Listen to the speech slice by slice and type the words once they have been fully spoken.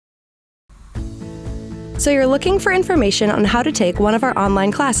So you're looking for information on how to take one of our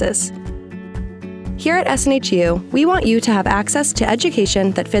online classes. Here at SNHU, we want you to have access to education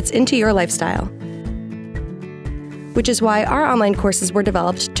that fits into your lifestyle, which is why our online courses were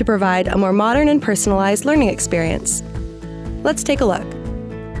developed to provide a more modern and personalized learning experience. Let's take a look.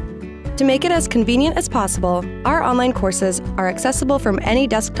 To make it as convenient as possible, our online courses are accessible from any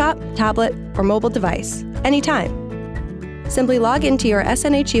desktop, tablet, or mobile device, anytime. Simply log into your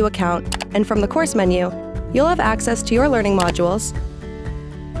SNHU account, and from the course menu, you'll have access to your learning modules,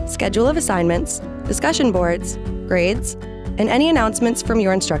 schedule of assignments, discussion boards, grades, and any announcements from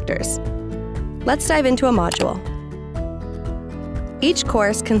your instructors. Let's dive into a module. Each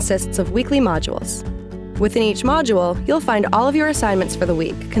course consists of weekly modules. Within each module, you'll find all of your assignments for the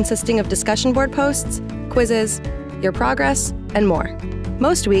week, consisting of discussion board posts, quizzes, your progress, and more.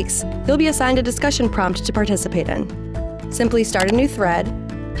 Most weeks, you'll be assigned a discussion prompt to participate in. Simply start a new thread,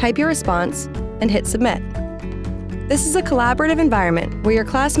 type your response, and hit submit. This is a collaborative environment where your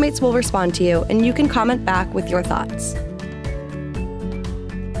classmates will respond to you and you can comment back with your thoughts.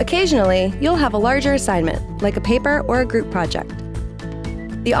 Occasionally, you'll have a larger assignment, like a paper or a group project.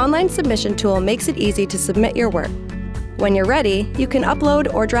 The online submission tool makes it easy to submit your work. When you're ready, you can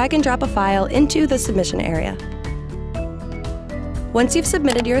upload or drag and drop a file into the submission area. Once you've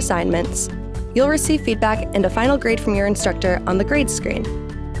submitted your assignments, you'll receive feedback and a final grade from your instructor on the grades screen.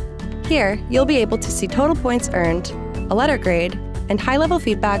 Here, you'll be able to see total points earned, a letter grade, and high-level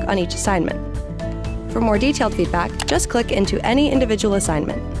feedback on each assignment. For more detailed feedback, just click into any individual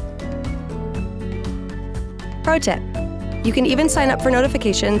assignment. Pro tip: you can even sign up for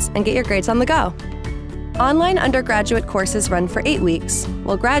notifications and get your grades on the go. Online undergraduate courses run for 8 weeks,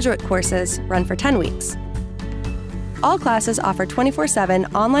 while graduate courses run for 10 weeks. All classes offer 24/7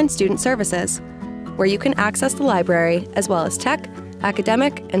 online student services, where you can access the library as well as tech,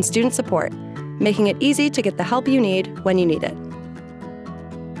 academic, and student support, making it easy to get the help you need when you need it.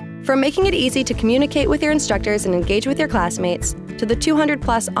 From making it easy to communicate with your instructors and engage with your classmates, to the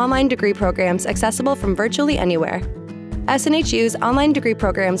 200+ online degree programs accessible from virtually anywhere, SNHU's online degree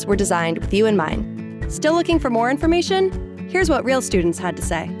programs were designed with you in mind. Still looking for more information? Here's what real students had to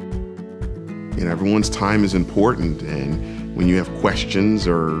say. You know, everyone's time is important, and when you have questions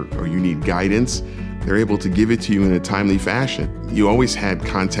or you need guidance, they're able to give it to you in a timely fashion. You always had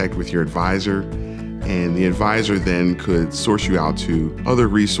contact with your advisor, and the advisor then could source you out to other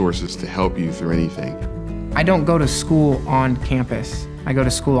resources to help you through anything. I don't go to school on campus. I go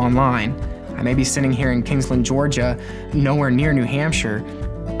to school online. I may be sitting here in Kingsland, Georgia, nowhere near New Hampshire,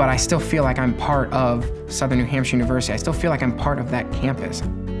 but I still feel like I'm part of Southern New Hampshire University. I still feel like I'm part of that campus.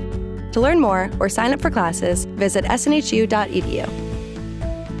 To learn more or sign up for classes, visit snhu.edu.